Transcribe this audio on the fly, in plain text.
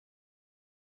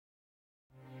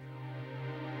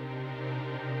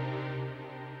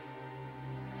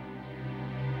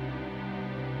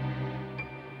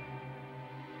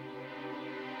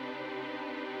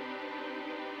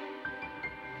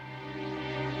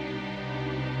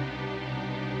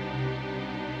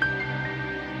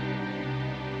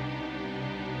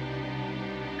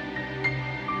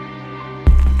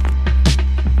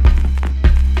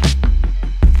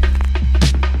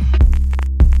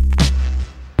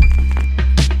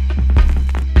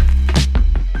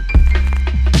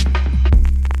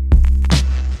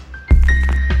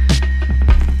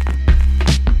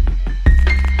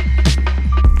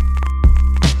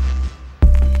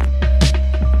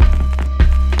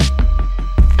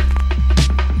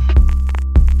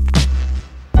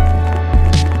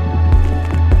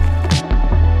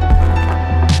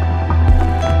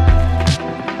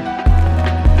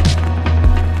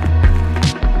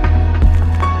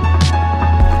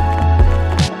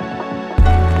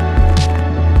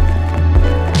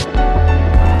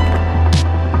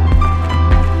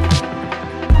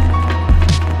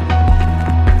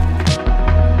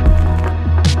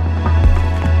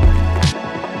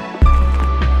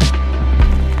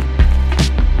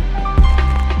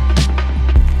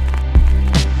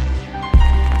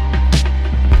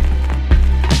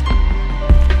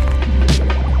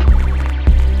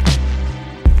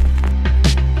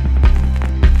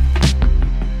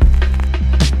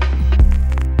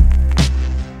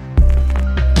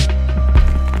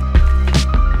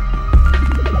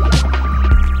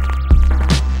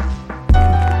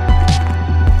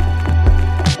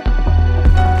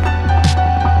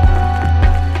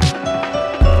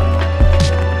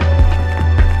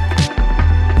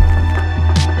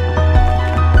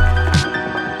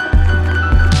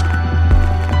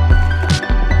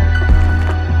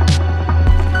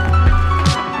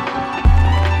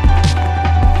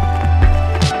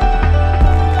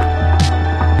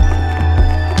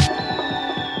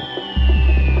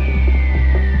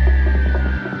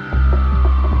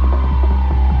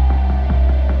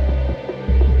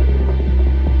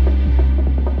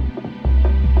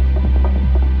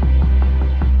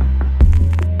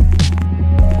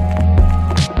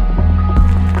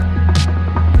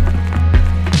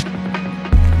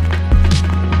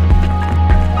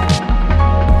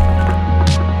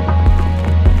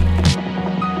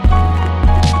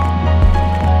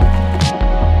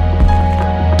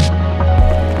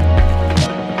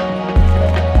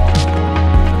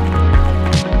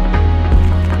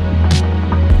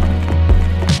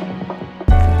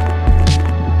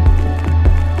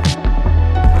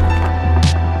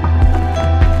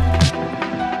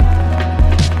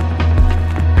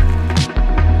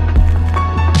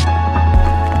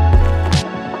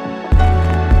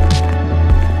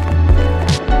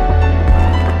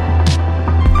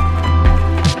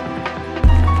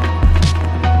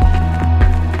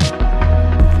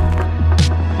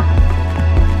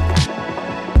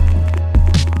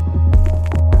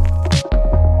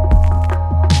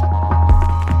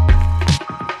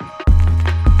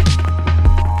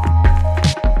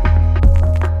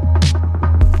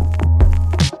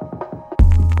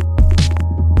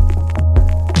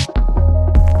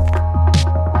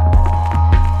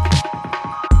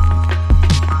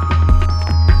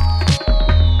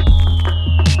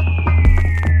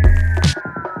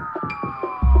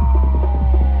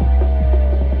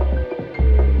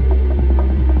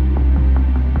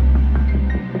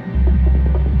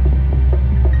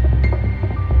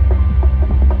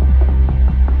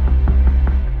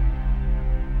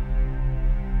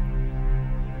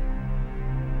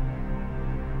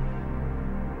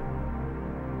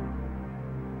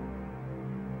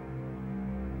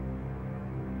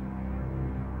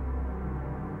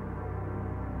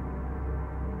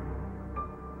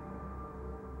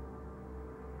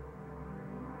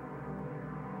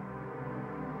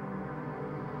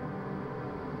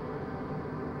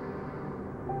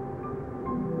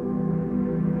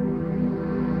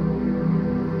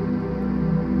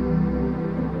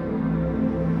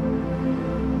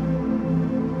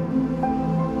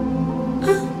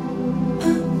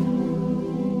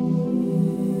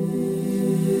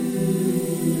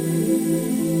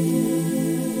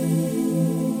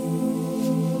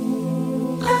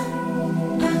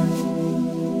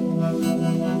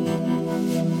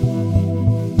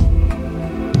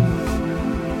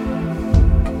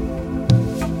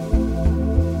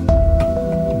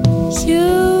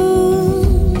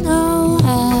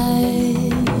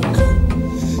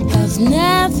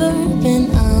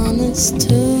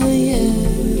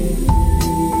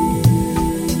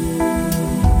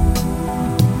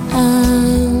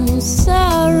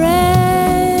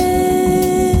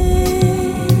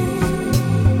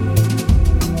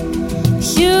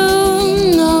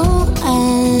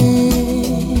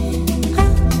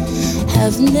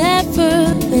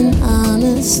never been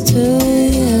honest to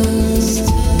you.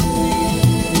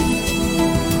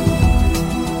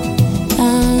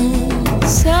 I'm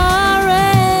sorry.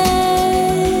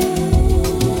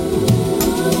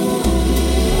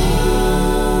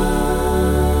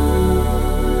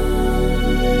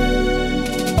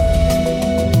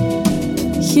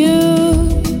 You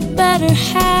better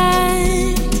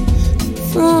hide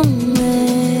from me.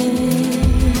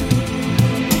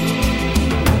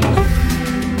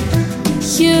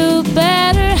 You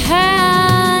better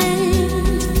hide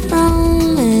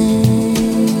from me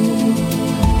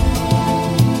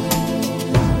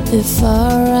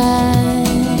before I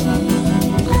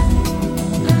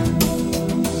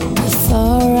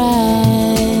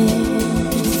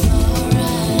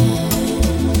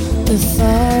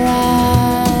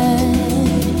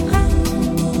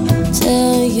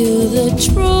tell you the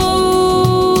truth.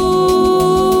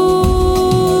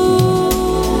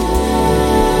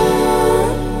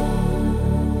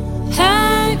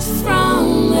 Hide from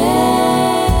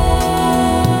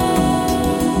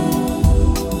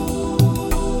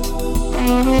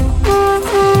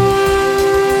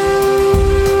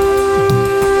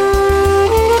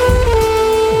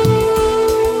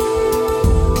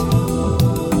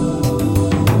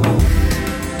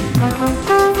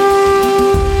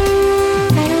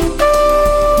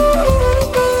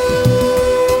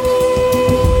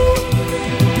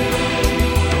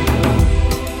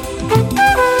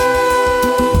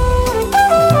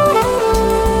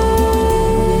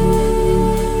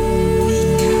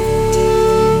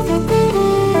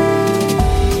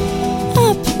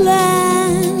I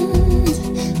planned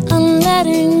on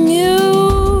letting you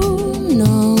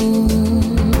know,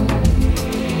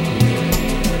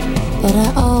 but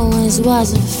I always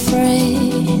was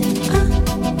afraid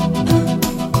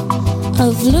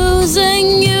of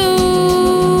losing you.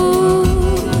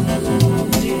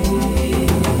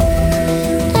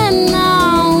 And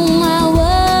now my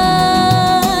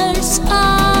words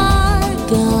are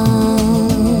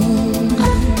gone.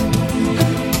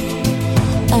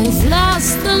 I've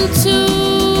lost them too.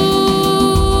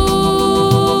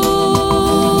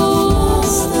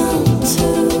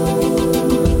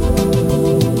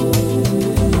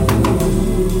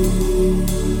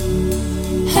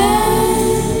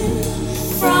 Hide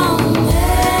from me.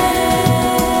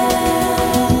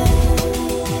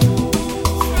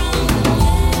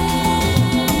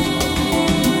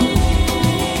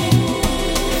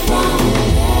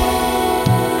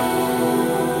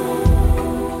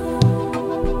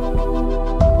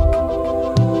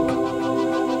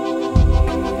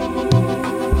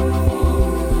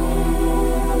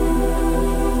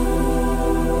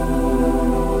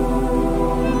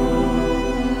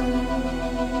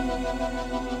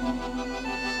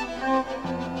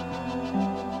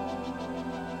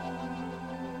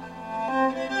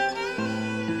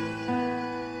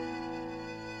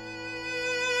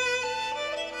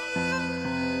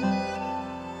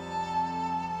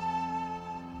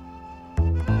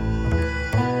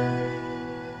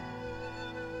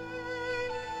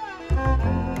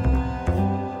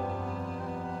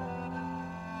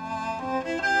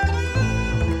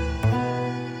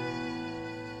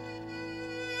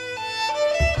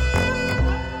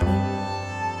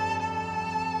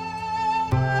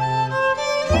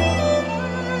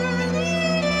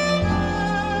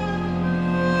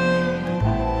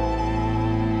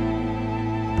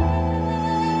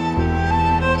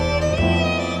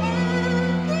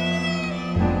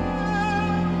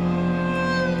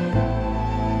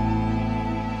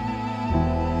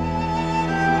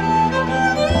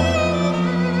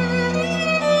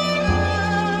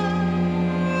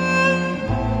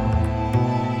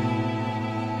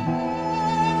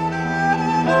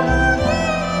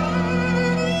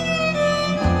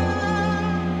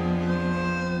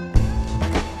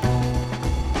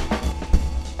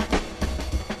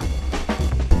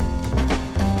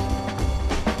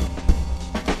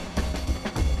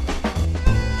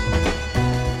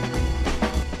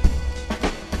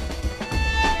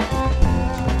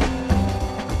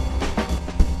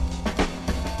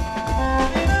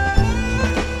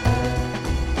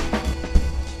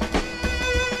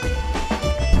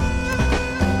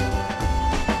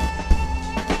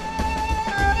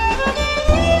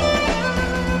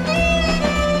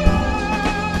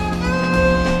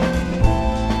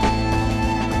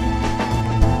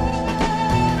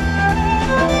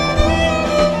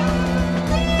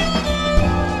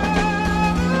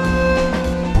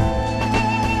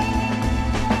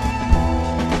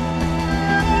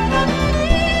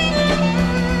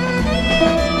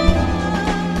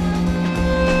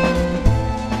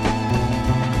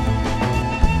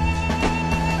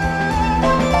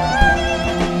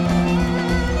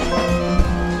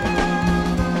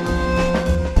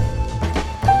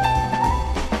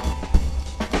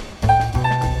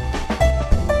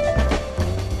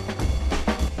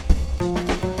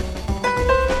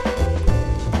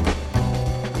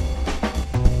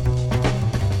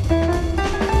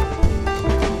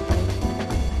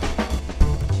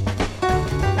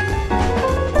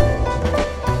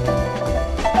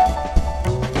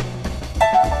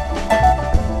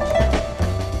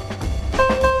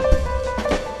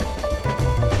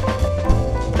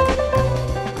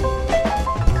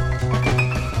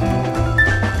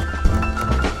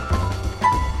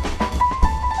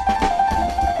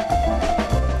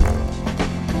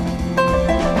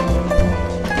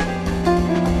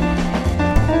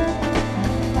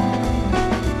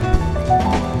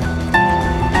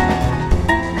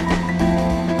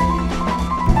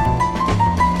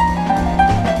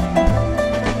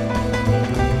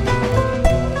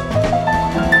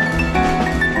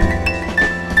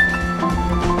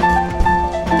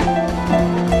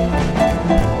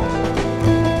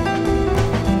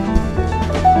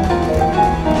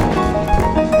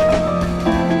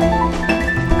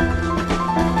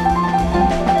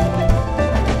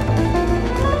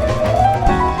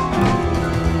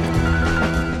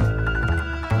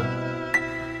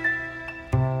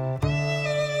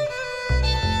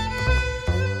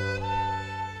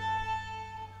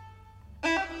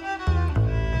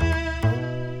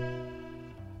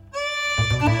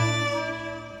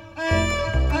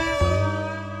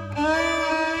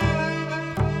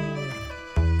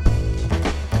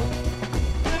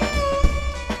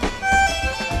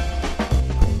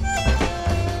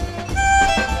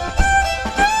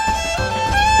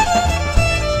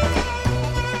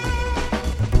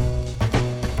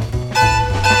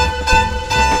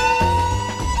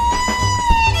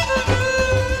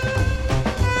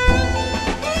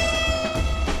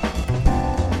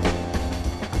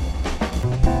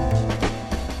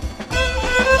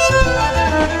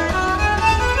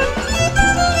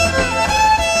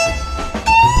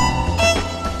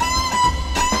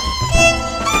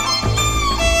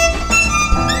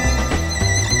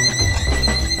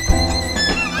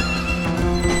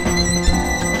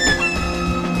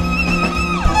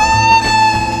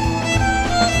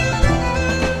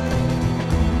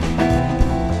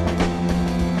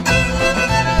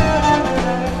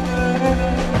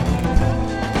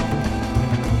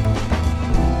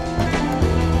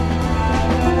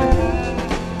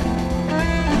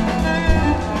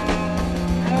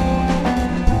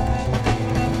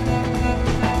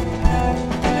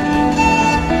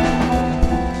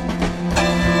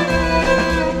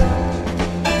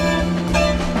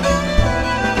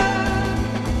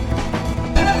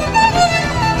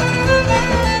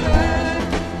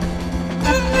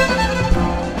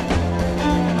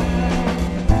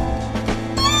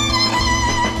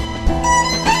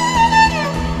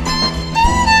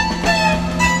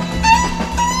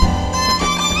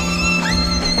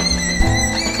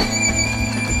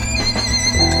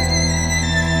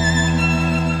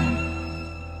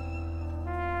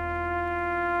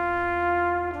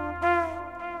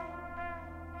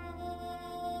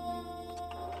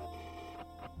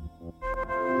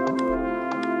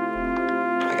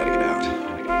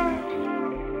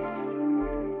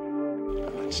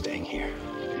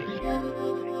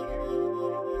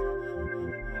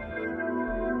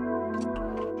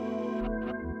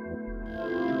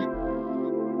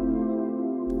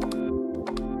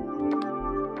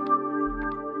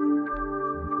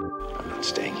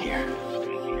 staying here.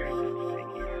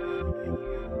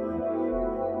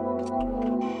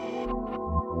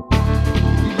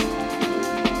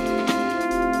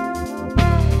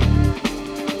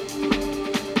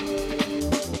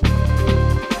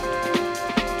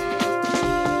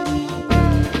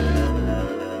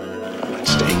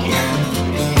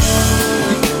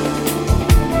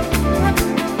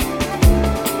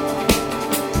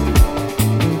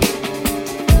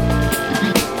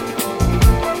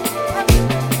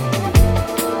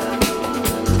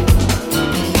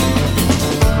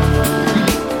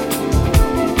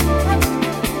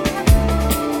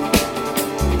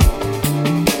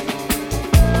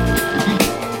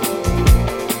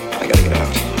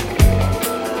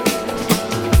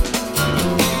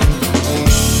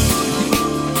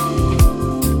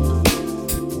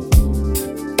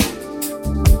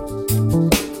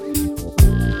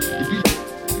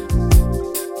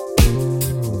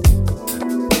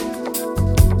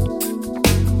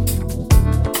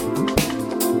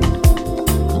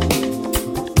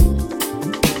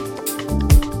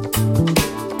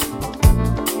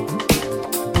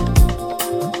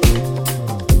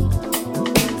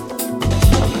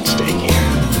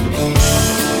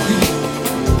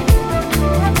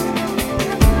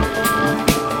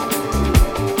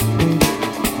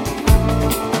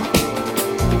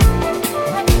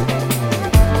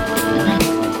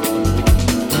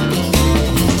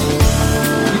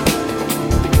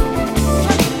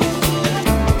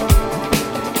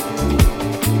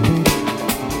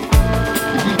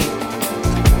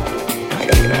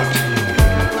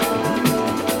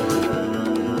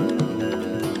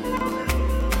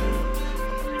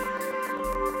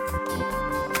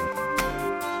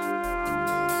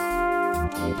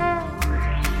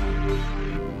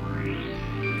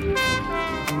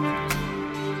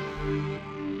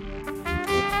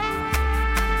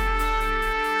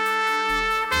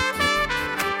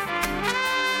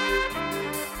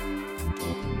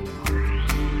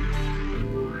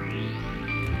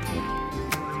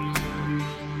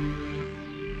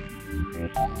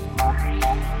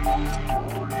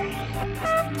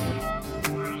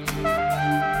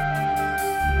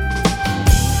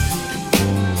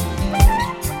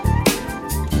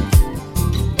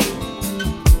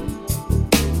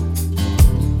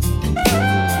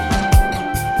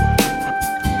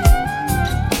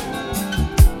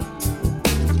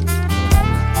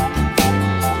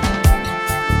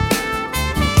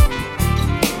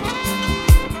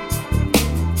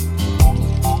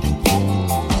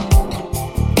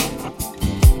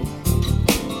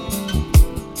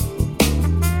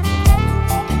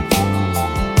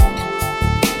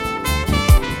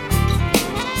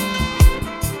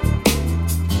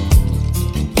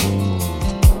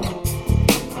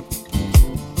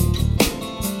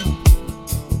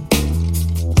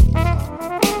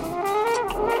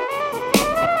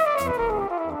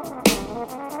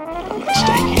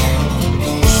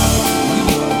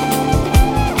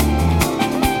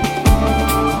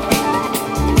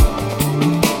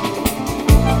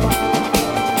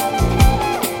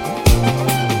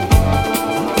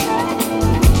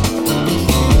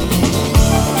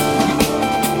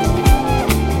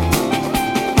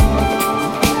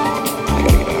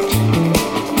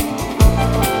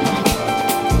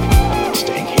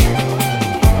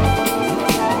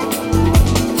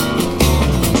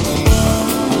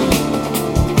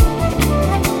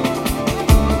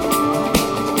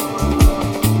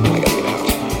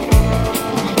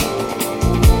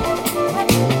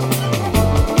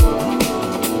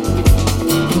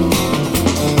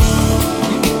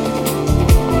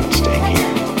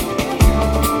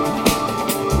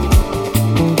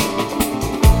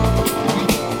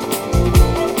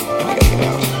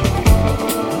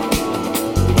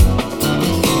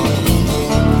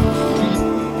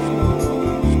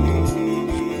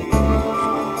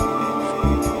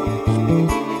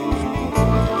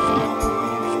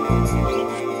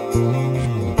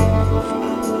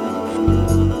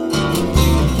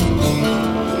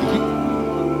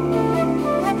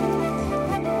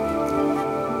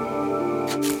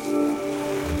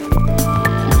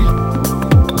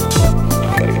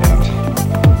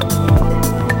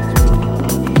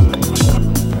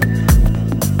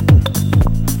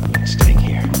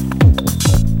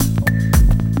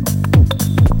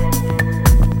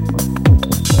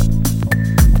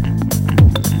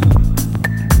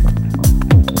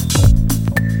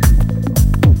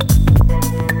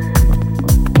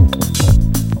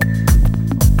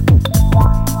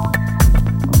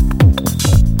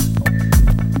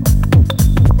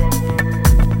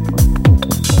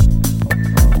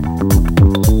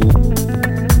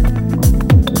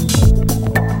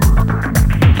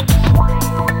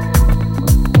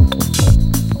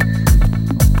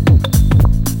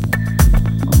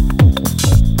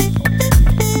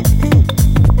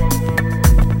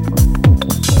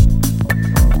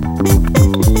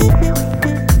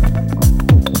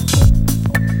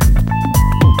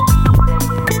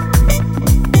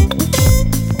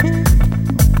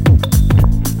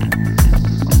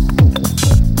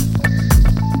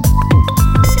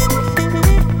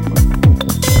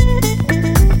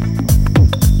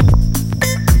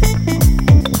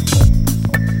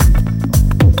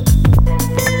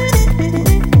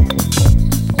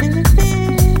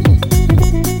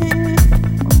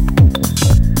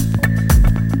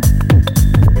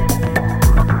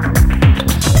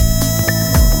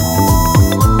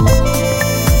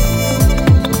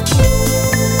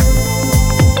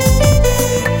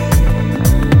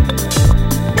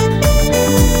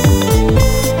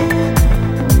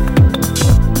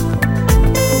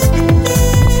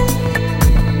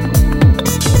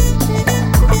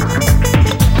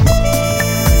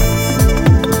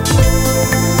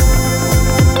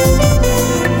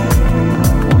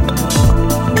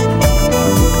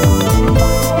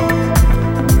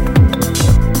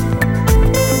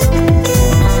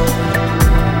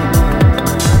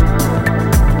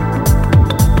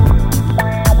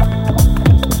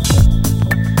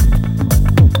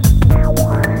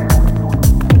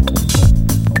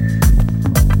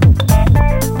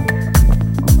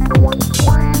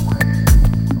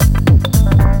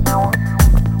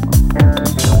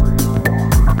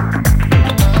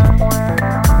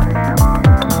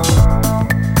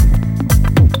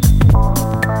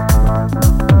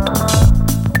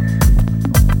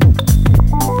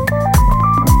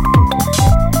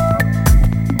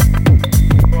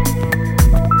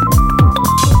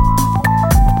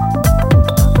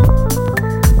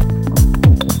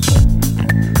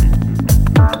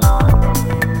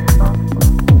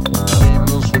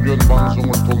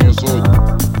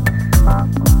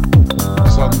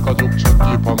 가족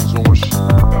찾기 방송을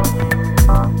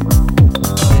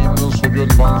있는 소변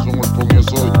방송을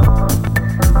통해서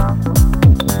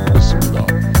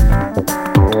했습니다.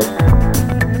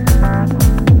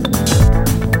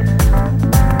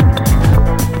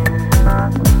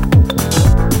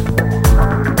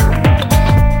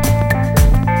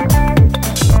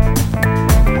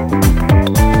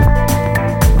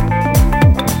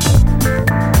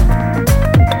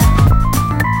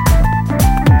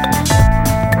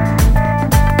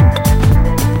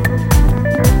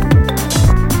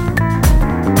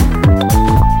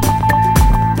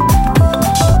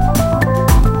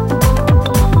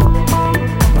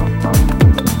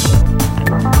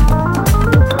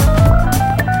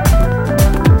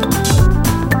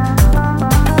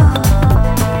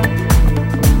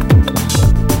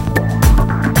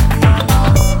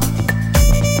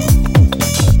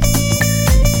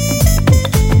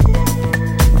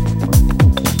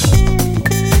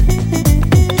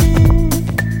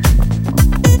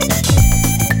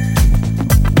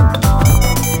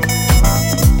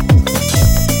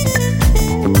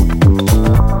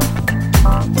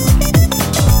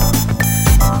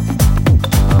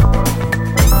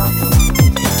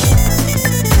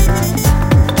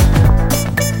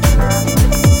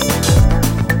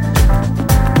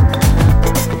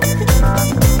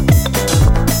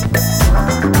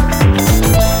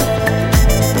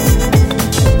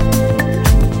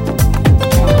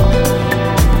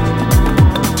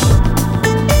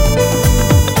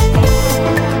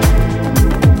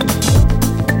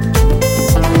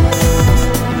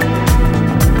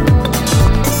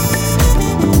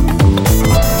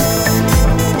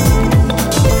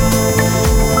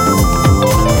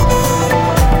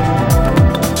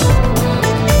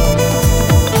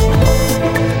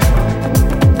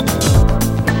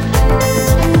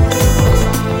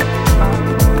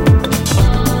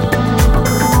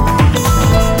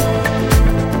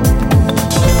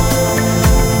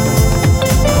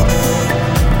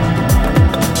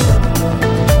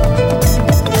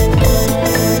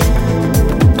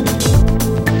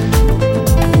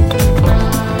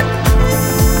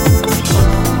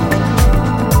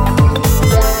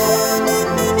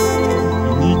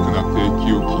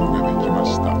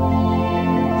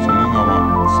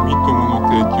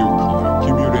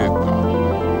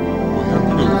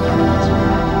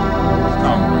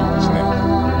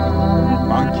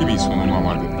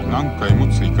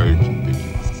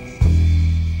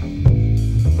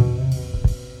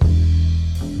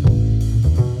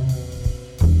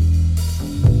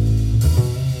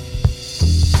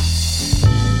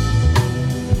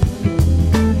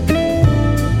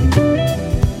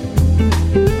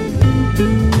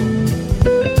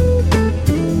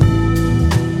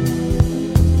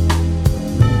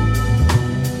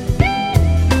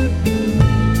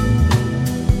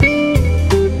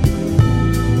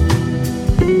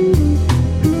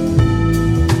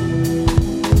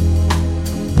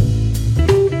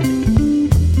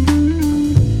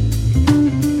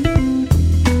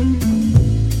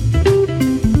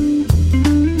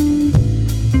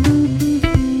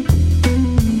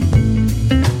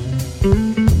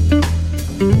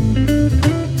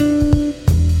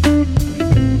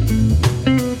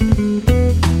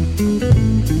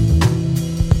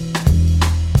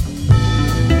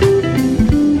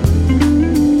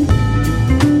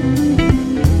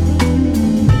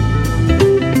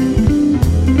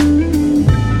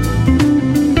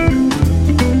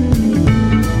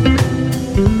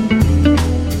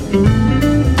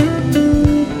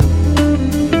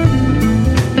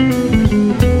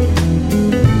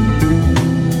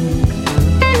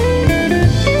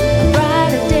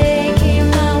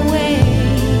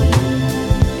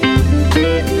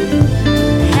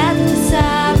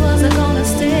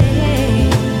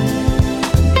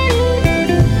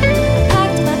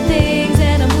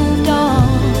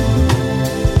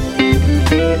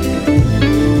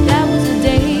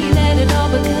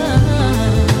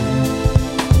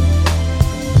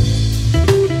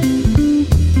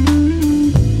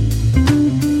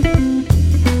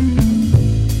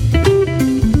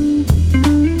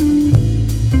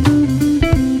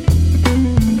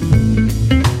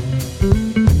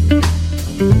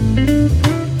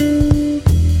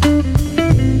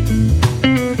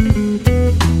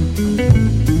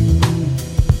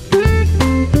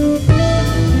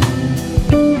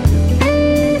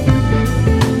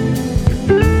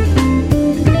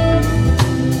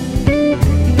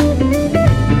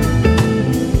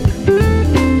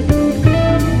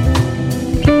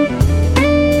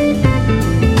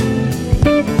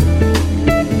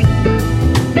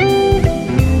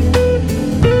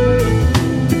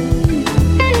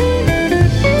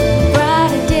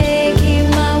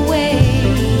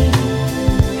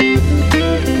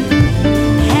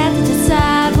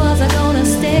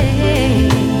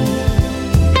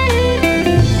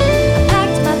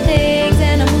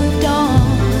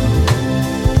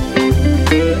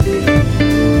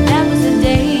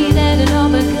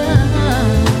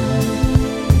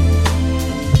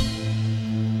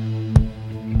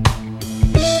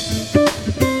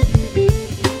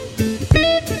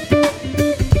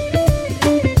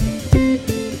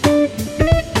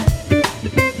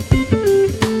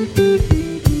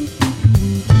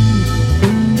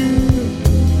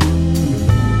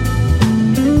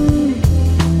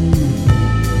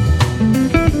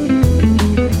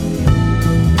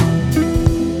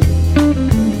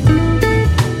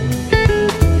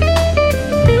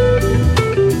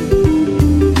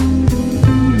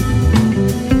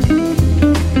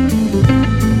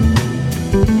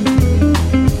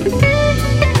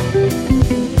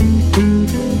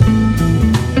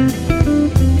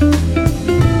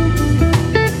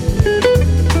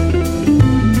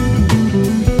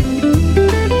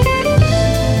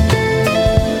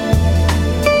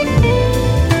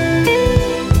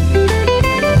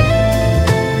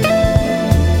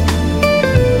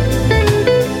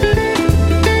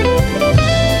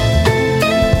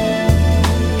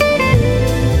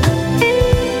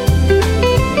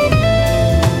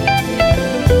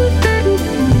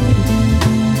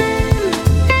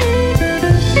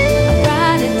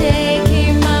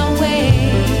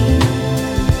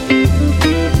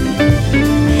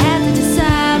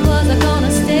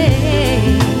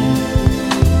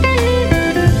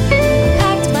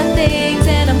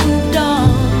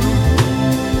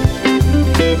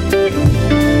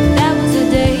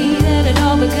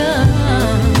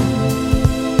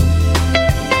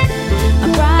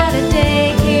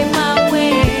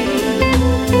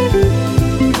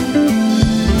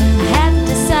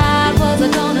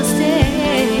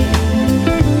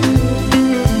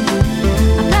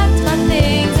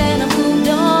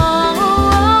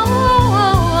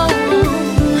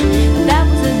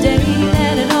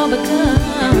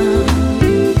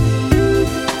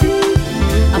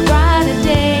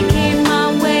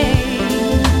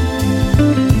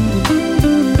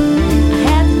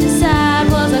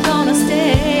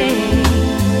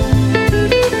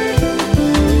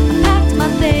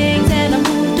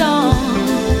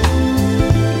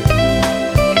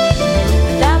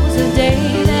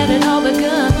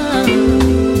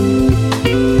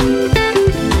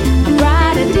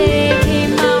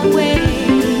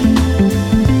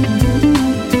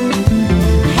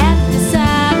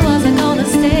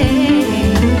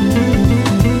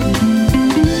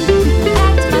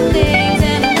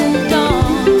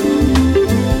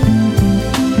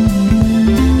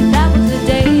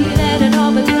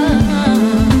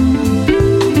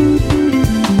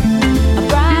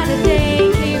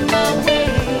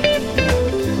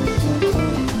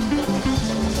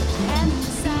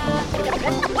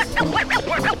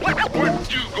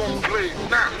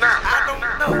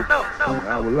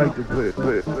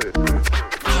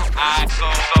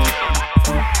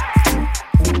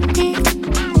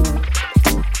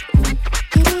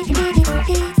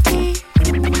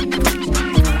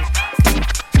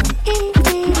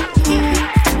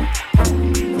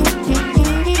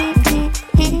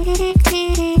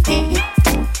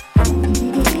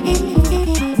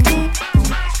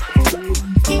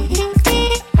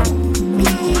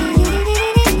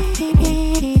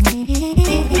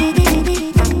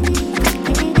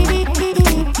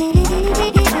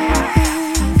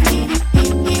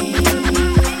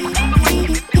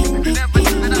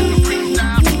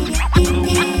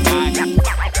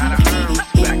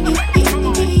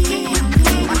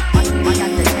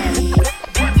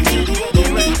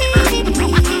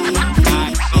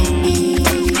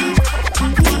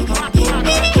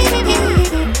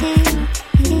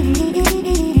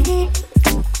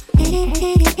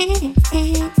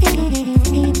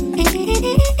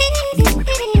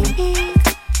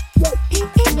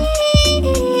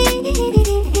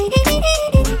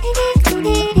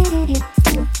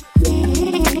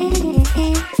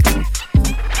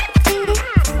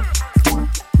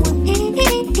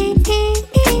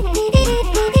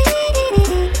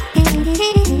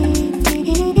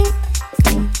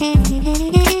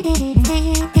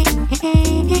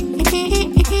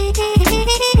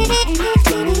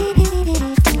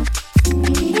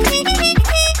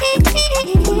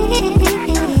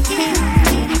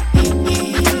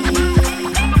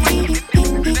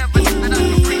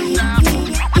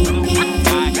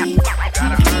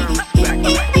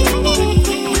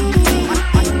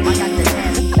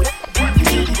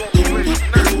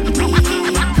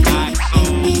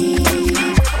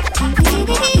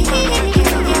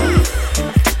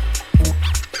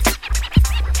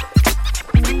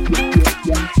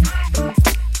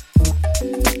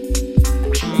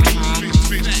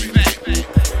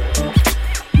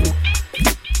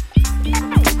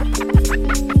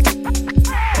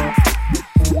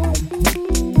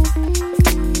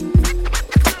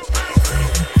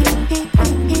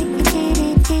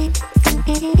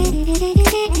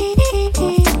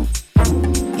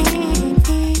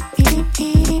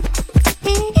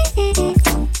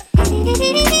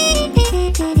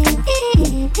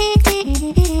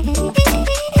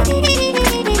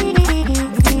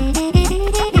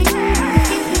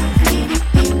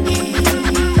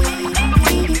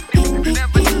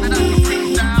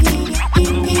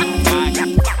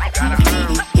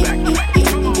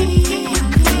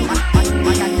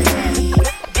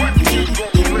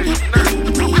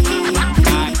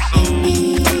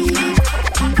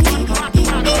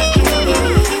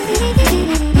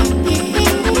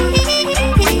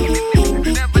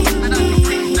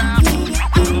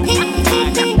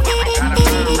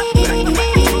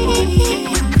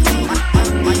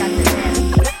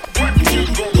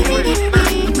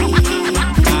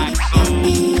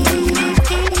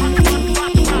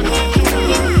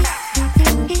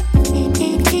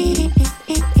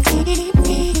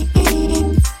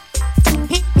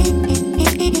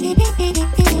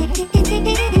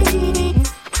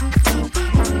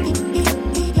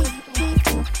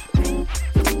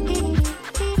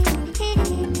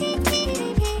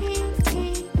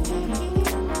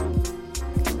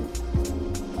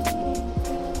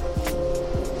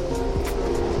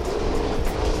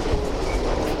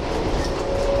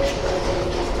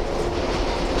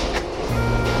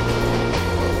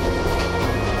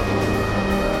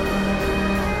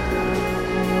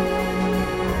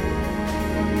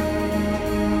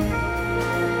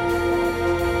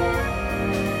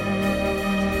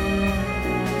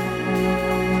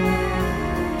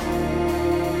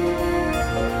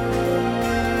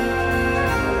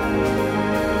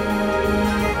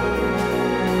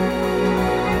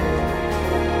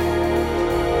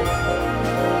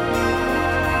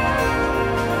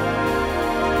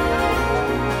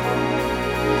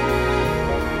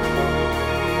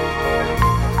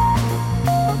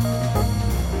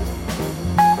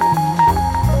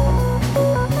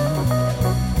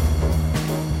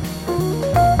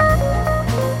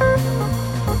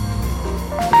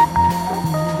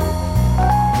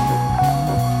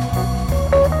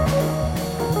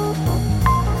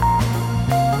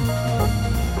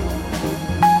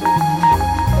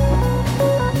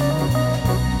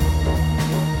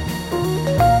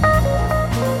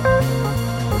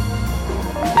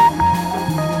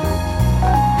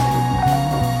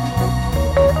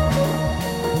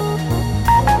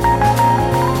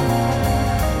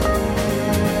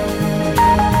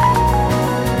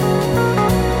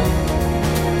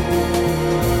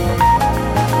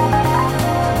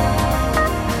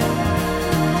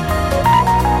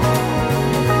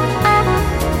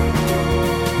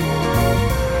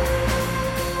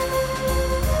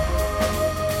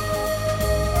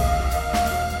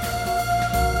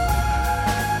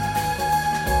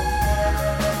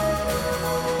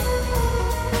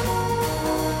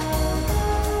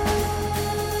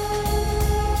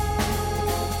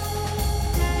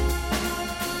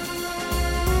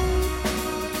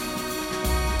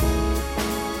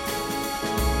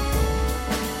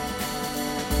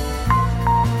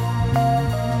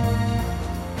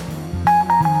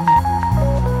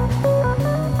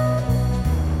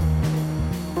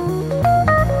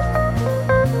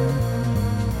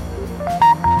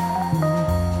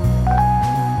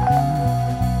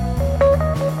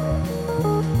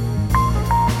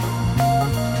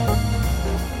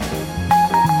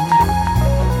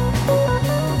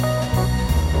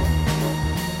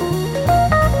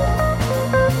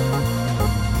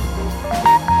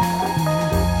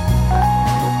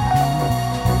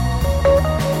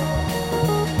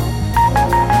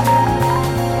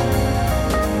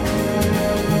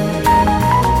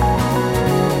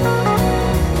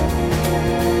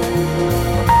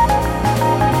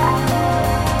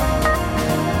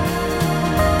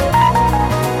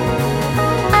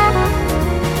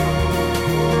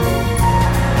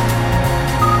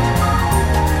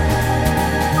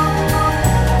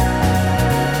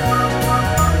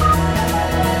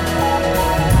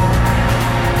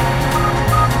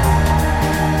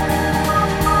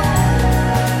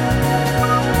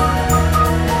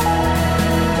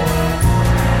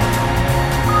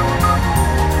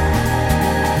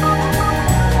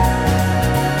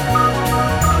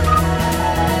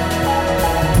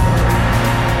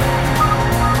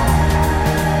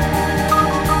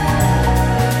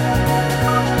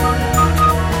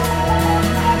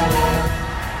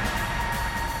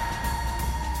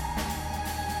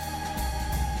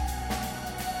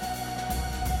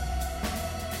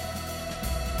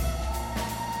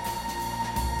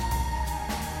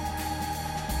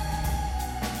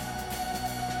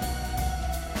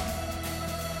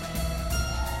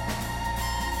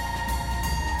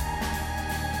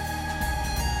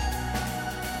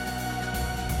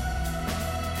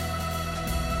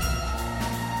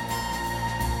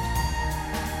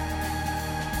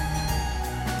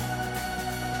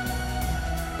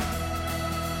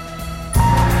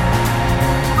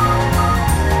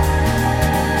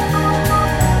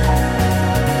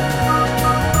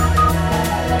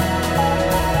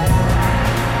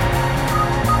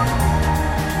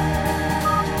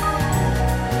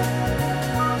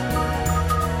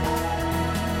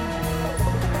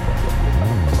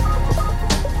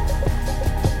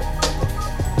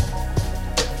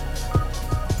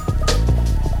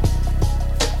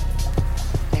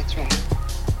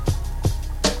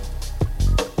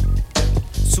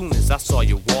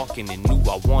 walking and knew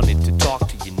I wanted to talk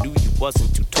to you. Knew you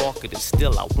wasn't too talkative,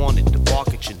 still I wanted to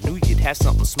bark at you. Knew you'd have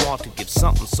something smart to give,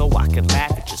 something so I could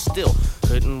laugh at you. Still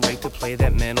couldn't wait to play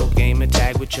that mental game and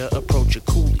tag with your approach your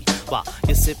coolie while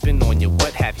you're sipping on your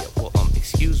what have you. Well,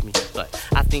 excuse me, but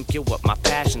I think you're what my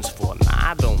passion's for.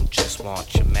 Nah, I don't just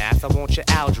want your math, I want your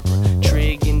algebra,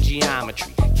 trig and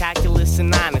geometry, calculus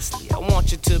and honestly, I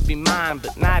want you to be mine,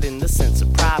 but not in the sense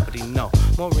of property, no,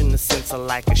 more in the sense of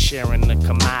like a sharing a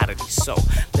commodity. So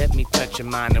let me touch your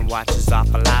mind and watch as our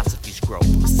philosophies grow.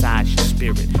 Massage your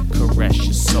spirit, caress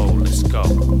your soul. Let's go.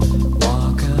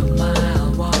 Walk a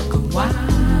mile, walk a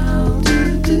while,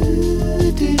 do,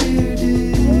 do, do, do,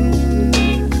 do,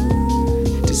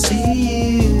 to see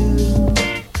you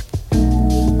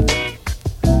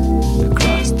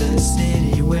across the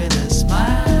city with a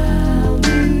smile,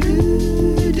 do, do,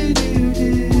 do, do,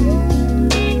 do,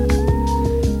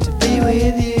 to be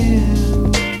with you.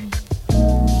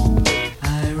 I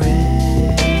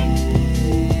ring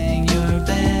your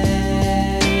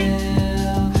bell,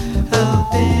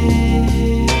 hoping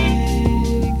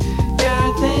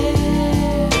you're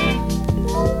there.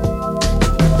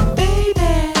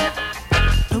 Baby,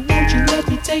 won't you let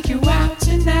me take you out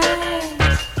tonight?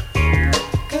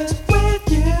 'Cause with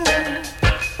you,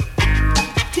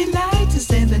 delight is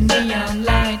in the neon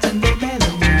light and the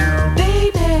melody.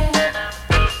 Baby,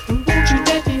 won't you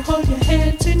let me hold your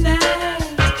hand tonight?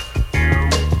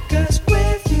 'Cause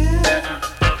with you,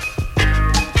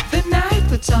 the night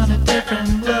puts on a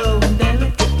different glow and there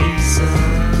it could be so.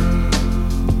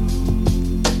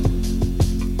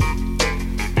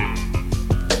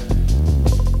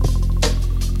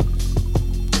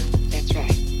 That's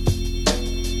right.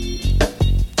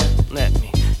 Let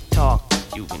me talk to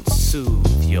you and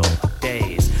soothe your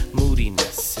days.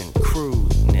 Moodiness and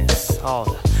crudeness, all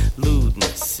the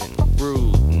lewdness and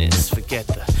rudeness. Forget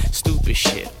the stupid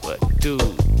shit what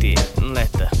dude did and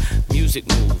let the music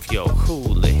move your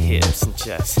hula hips and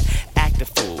just act a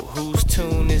fool. Whose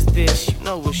tune is this? You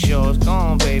know it's yours. Go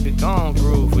on, baby, go on,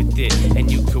 groove with it. And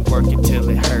you could work it till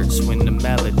it hurts when the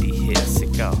melody hits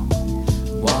it. Go.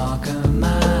 Walk a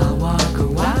mile, walk a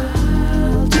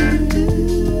while, do, do,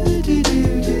 do, do,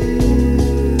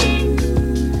 do,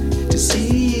 to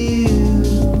see you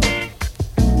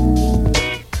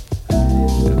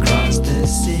across the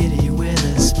city with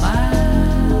a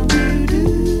smile, do, do,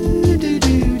 do,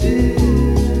 do, do,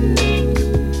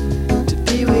 to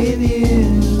be with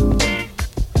you.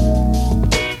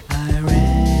 I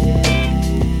ring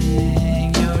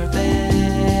your bell,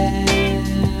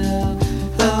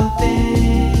 hoping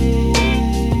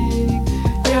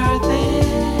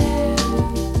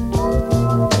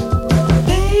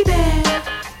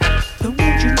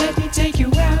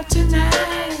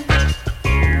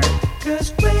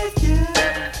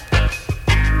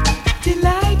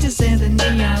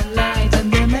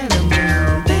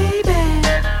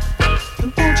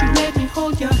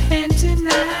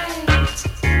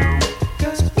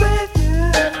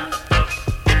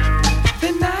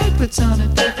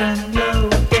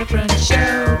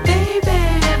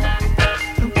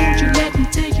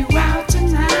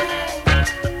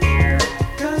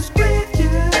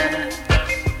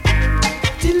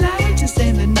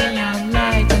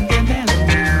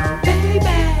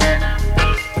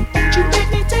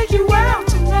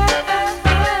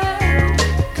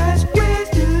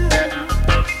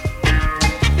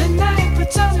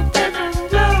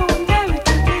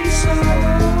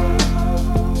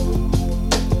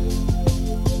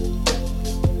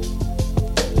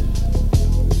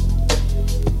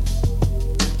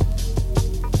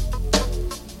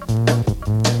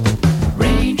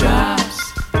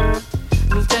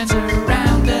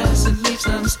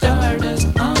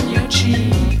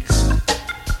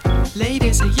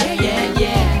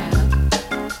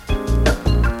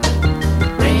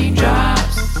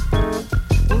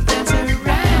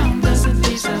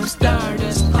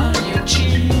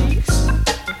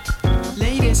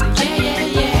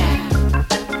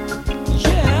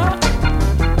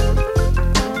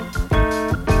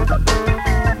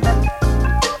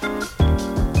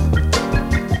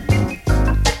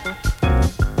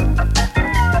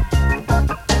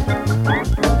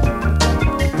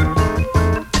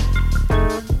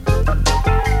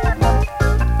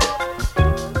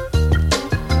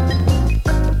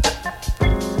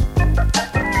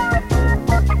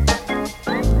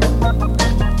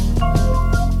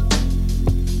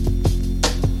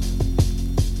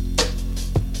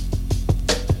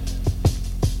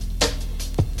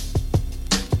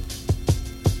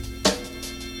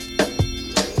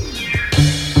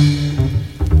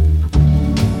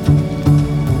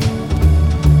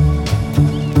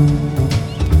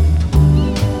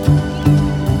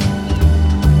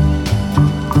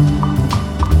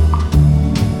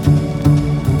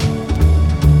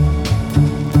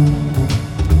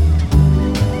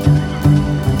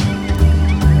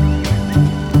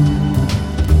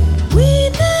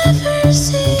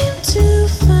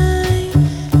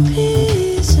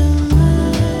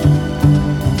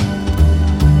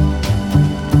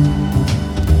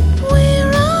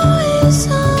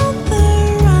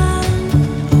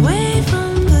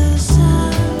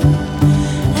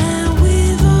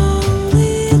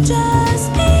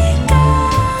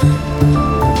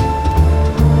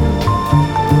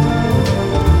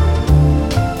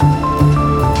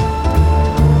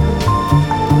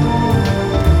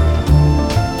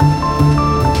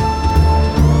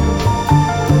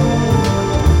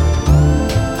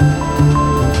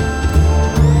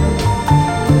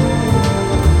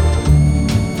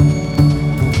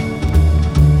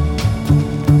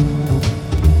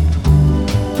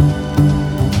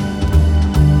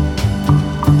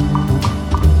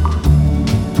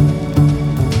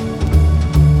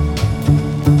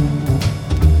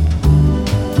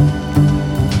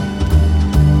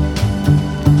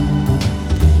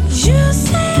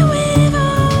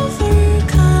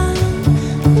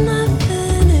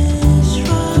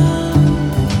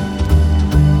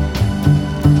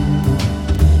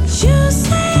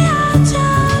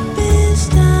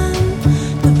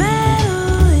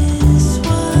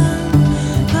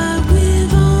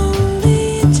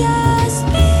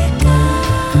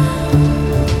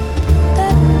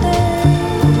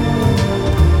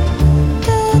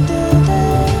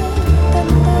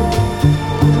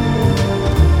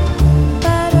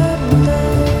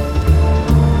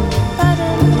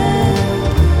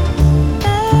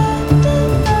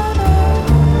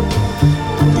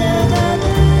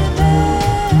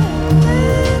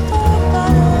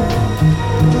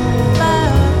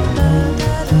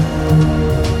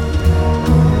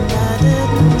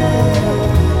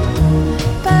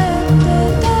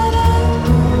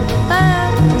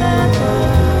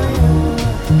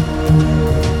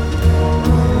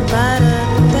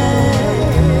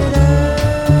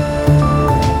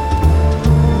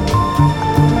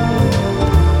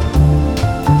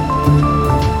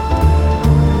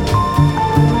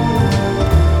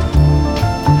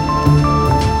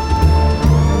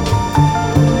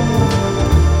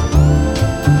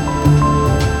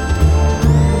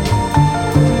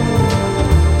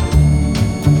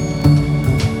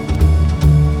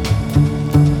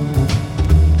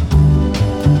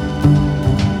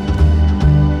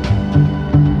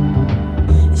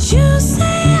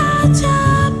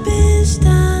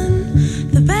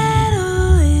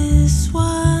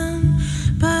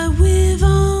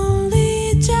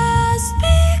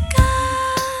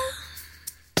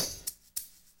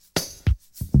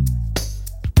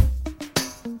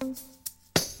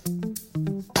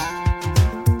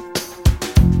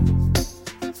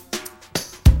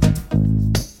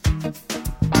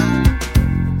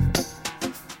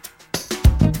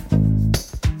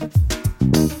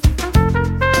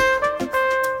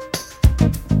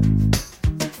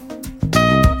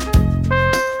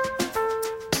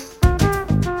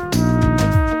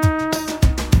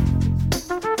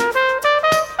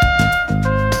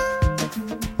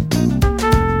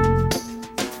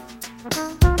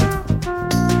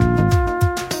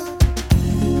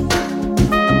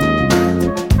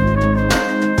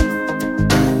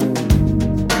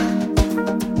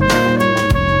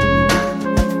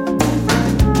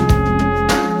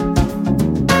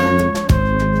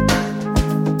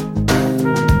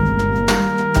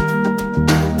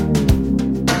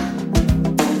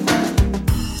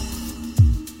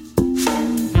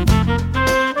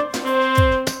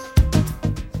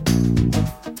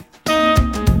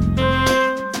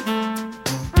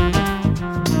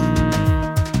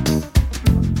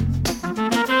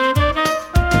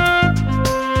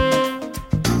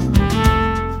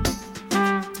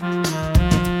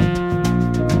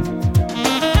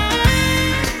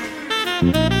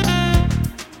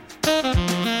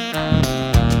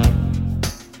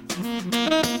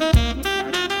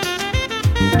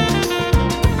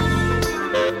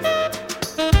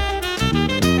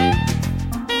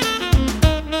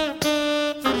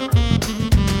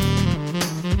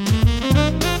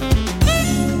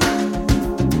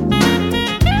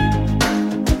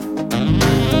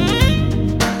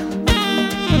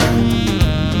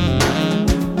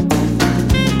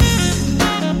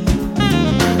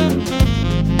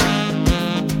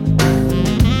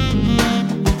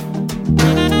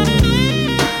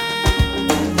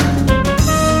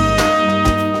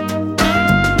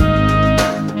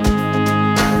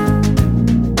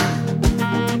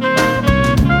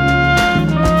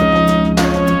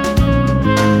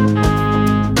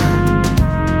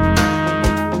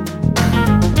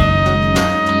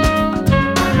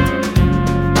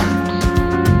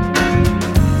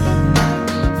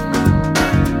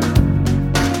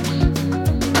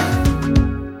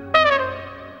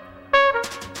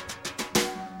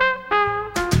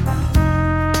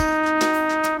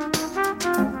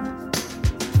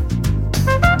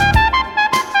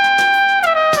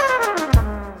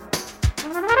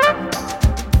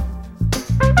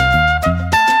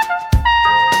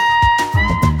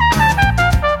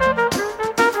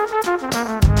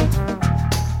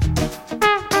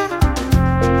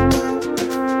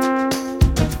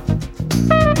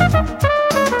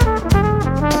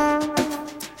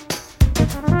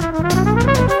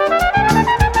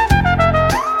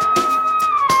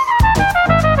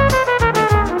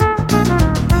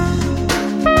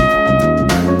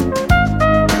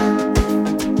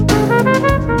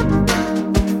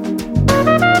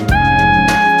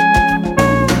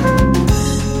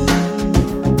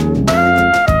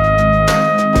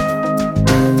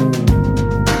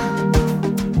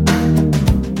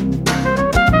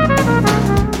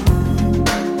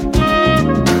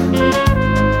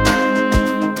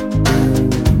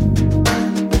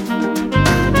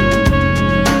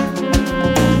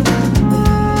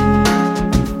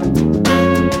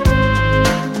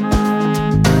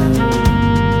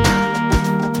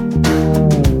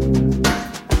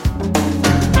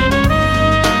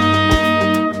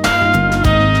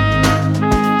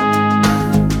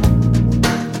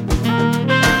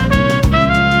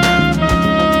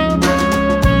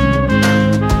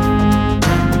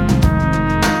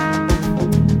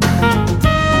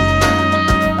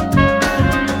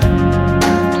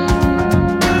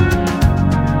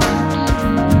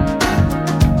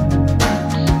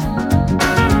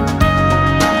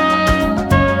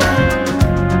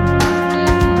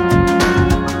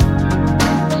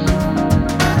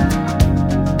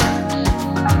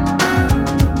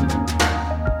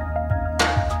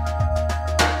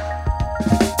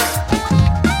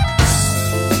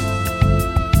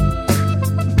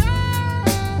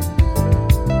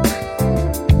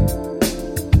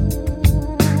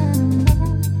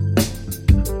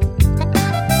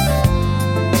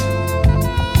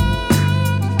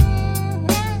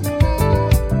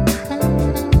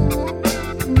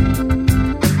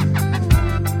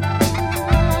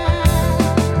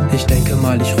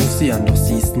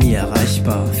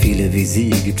erreichbar. Viele wie sie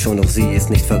gibt schon, doch sie ist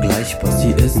nicht vergleichbar.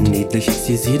 Sie ist niedlich,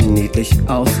 sie sieht niedlich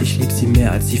aus. Ich lieb sie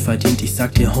mehr als sie verdient. Ich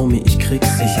sag dir, Homie, ich krieg's.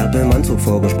 Ich hab im Anzug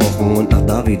vorgesprochen und nach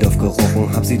Davidoff gerochen.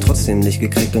 Hab sie trotzdem nicht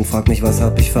gekriegt und frag mich, was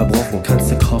hab ich verbrochen?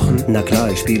 Kannst du kochen? Na klar,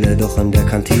 ich spiele doch in der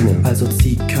Kantine. Also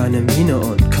zieh keine Miene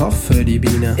und koch für die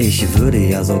Biene. Ich würde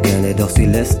ja so gerne, doch sie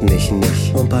lässt mich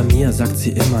nicht. Und bei mir sagt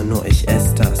sie immer nur, ich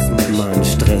ess das nicht. Man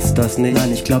stresst das nicht?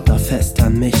 Nein, ich glaub da fest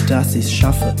an mich, dass ich's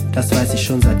schaffe. Das weiß ich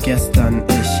schon seit gestern.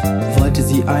 Ich wollte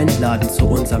sie einladen zu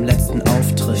unserem letzten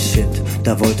Auftritt. Shit,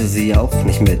 da wollte sie auch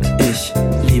nicht mit. Ich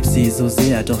lieb sie so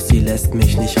sehr, doch sie lässt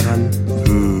mich nicht ran.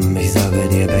 Ich sage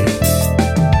dir, Babe.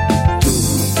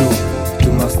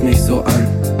 Du machst mich so an.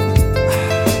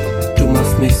 Du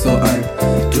machst mich so an.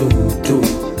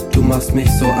 Du machst mich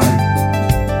so an.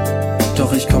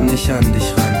 Doch ich komm nicht an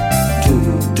dich ran.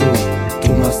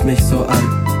 Du machst mich so an.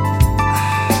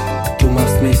 Du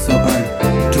machst mich so an.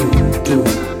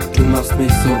 Du machst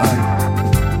mich so an,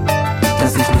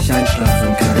 dass ich nicht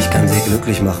einschlafen kann. Ich kann sie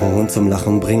glücklich machen und zum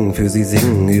Lachen bringen, für sie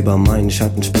singen, über meinen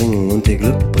Schatten springen und ihr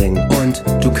Glück bringen. Und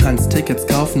du kannst Tickets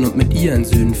kaufen und mit ihr in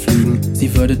Süden fliegen.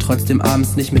 Sie würde trotzdem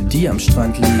abends nicht mit dir am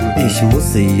Strand liegen. Ich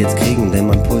muss sie jetzt kriegen, denn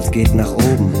mein Puls geht nach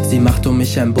oben. Sie macht um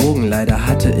mich einen Bogen, leider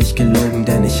hatte ich gelogen,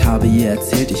 denn ich habe ihr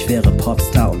erzählt, ich wäre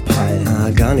Popstar und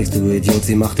Peil. Gar nichts, du Idiot,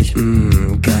 sie macht dich geil.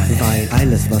 Weil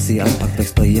alles, was sie anpackt,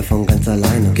 wächst bei ihr von ganz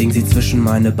alleine. Ging sie zwischen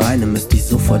meine Beine, müsste ich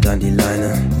sofort an die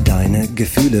Leine. Deine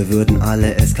Gefühle würden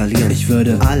alle eskalieren. Ich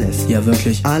würde alles, ja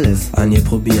wirklich alles an ihr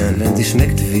probieren. Wenn sie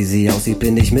schmeckt, wie sie aussieht,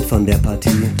 bin ich mit von der Partie.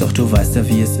 Doch du weißt ja,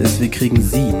 wie es ist, wir kriegen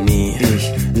sie nie.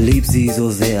 Ich lieb sie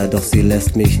so sehr, doch sie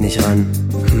lässt mich nicht ran.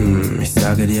 Ich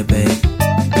sage dir, Babe,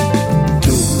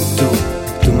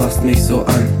 du machst mich so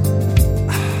an.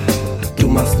 Du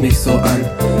machst mich so an.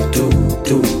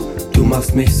 Du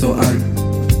machst mich so an.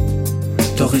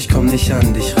 Doch ich komm nicht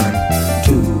an dich ran.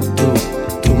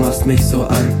 Du machst mich so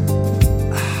an.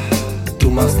 Du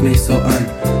machst mich so an.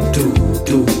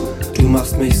 Du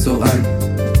machst mich so an,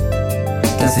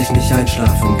 dass ich nicht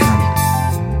einschlafen kann.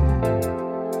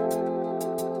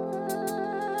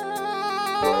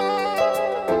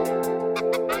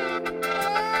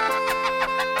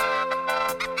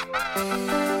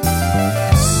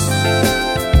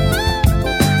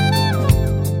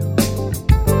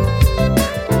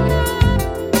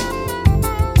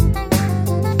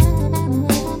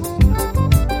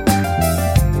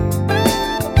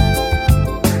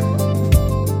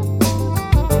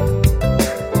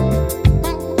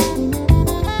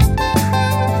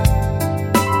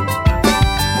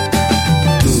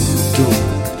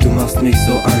 Mich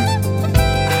so an,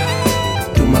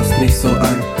 du machst mich so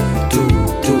an,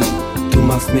 du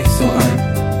machst mich so an,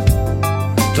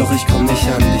 doch ich komm nicht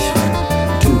an dich ran.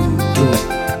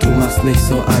 Du machst mich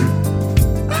so an,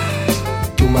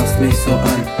 du machst mich so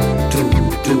an,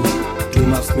 du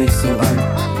machst mich so an,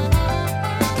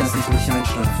 dass ich nicht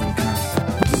einschlafen kann.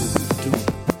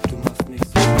 Du machst mich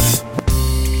so an.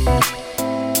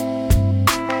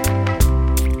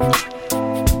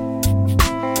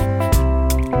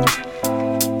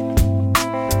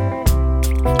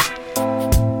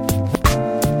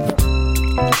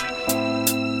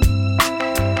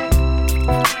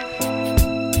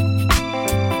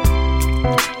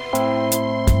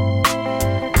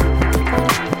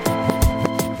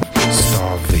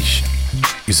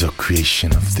 Is a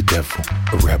creation of the devil,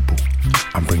 a rebel.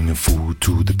 I'm bringing food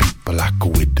to the people like a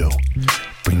widow,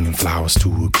 bringing flowers to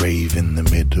a grave in the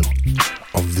middle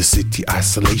of the city.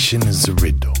 Isolation is a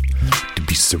riddle, to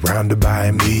be surrounded by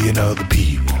a million other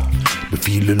people, but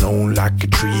feel alone like a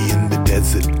tree in the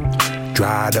desert,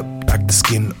 dried up like the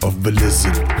skin of a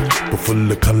lizard, but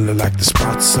full of color like the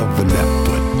spots of a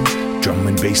leopard. Drum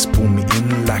and bass pull me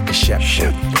in like a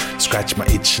shepherd, scratch my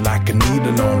itch like a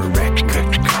needle on a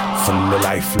record, full of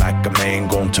life like a man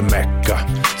gone to Mecca,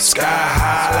 sky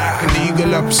high like an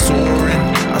eagle up soaring.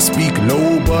 I speak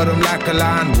low but I'm like a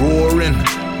lion roaring,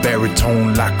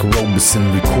 baritone like a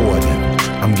Robeson recording.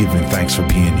 I'm giving thanks for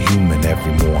being human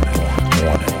every morning,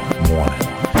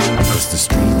 because the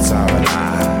streets are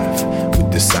alive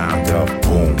with the sound of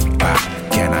boom bap.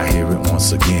 Can I hear it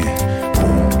once again?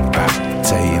 Boom bap.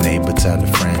 Tell your neighbor, tell a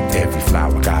friend, every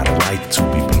flower got a right to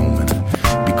be blooming,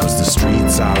 because the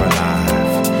streets are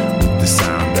alive with the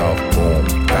sound of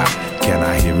boom bap. Can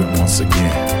I hear it once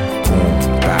again?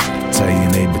 Boom bap. Tell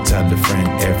your neighbor, tell a friend,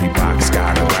 every box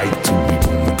got a right to be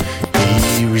booming.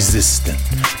 Be resistant,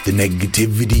 the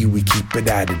negativity we keep it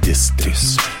at a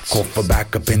distance. Call for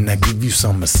backup and I give you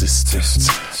some assistance,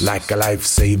 like a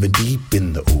lifesaver deep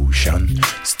in the ocean.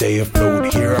 Stay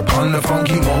afloat here upon the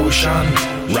funky motion,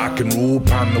 rock and roll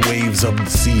upon the waves of the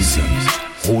seasons.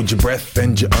 Hold your breath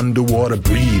and you're underwater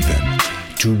breathing.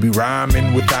 To be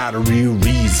rhyming without a real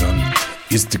reason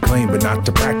is to claim but not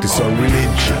to practice a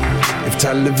religion. If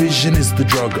television is the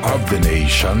drug of the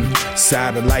nation,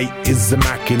 satellite is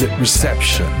immaculate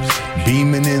reception.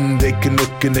 Beaming in, they can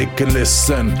look and they can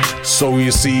listen. So you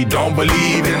see, don't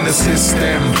believe in the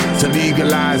system to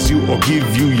legalize you or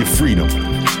give you your freedom.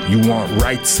 You want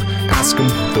rights? Ask them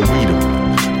to weed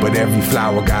them. But every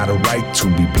flower got a right to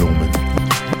be blooming.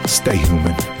 Stay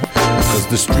human, cause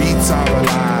the streets are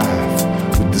alive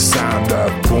with the sound of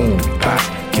boom, bap.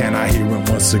 Can I hear it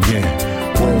once again?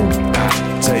 Boom,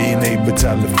 bap. Tell your neighbor,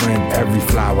 tell a friend, every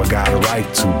flower got a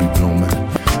right to be blooming.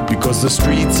 Because the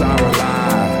streets are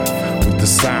alive with the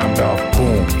sound of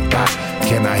boom, bap.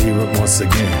 Can I hear it once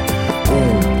again?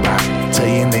 Boom, bap. Tell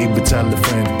your neighbor, tell a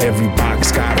friend, every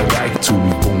box got a right to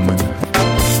be booming.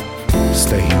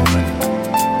 Stay human.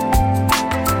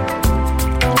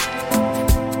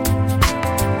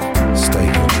 Stay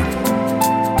human.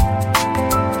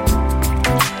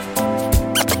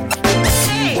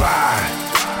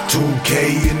 2K,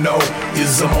 you know,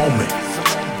 is a moment.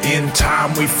 In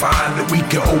time we find that we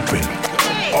can open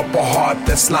up a heart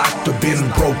that's locked or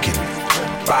been broken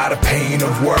by the pain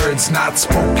of words not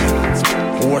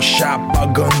spoken, or shot by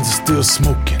guns still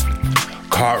smoking.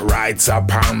 Cart rides out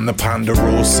pound the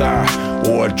Ponderosa,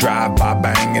 or drive by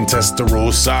banging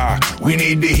Testarossa. We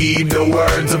need to heed the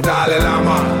words of Dalai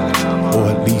Lama,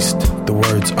 or at least the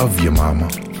words of your mama.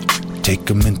 Take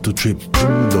a mental trip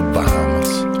through the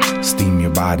Bahamas. Steam your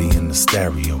body in the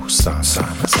stereo, sauna,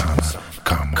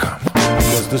 come.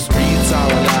 Because the streets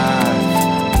are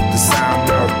alive, the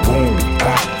sound of boom,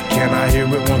 bap. Can I hear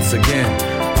it once again?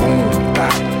 Boom,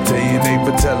 bap. Tell your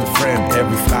neighbor, tell a friend,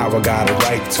 every flower got a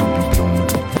right to be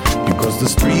blooming. Because the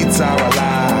streets are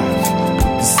alive,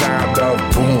 the sound of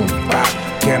boom,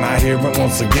 bap. Can I hear it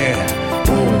once again?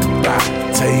 Boom, bap.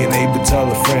 Tell your neighbor,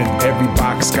 tell a friend, every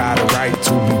box got a right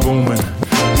to be booming.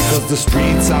 Because the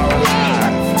streets are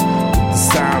alive, the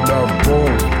sound of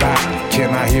boom, bap.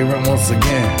 Can I hear it once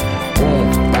again?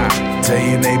 Boom, bap. Tell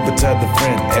your neighbor, tell the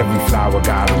friend, every flower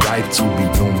got a right to be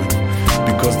blooming.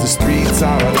 Because the streets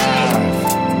are alive,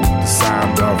 the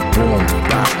sound of boom,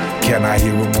 bap. Can I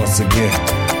hear it once again?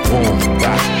 Boom,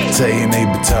 bap. Tell your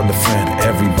neighbor, tell a friend,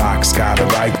 every box got a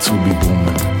right to be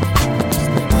booming.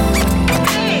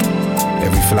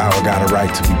 Every flower got a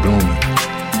right to be blooming.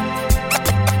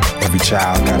 Every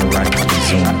child got a right to be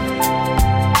zooming.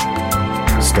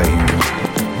 Stay human.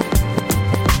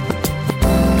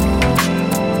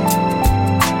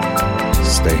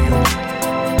 Stay human.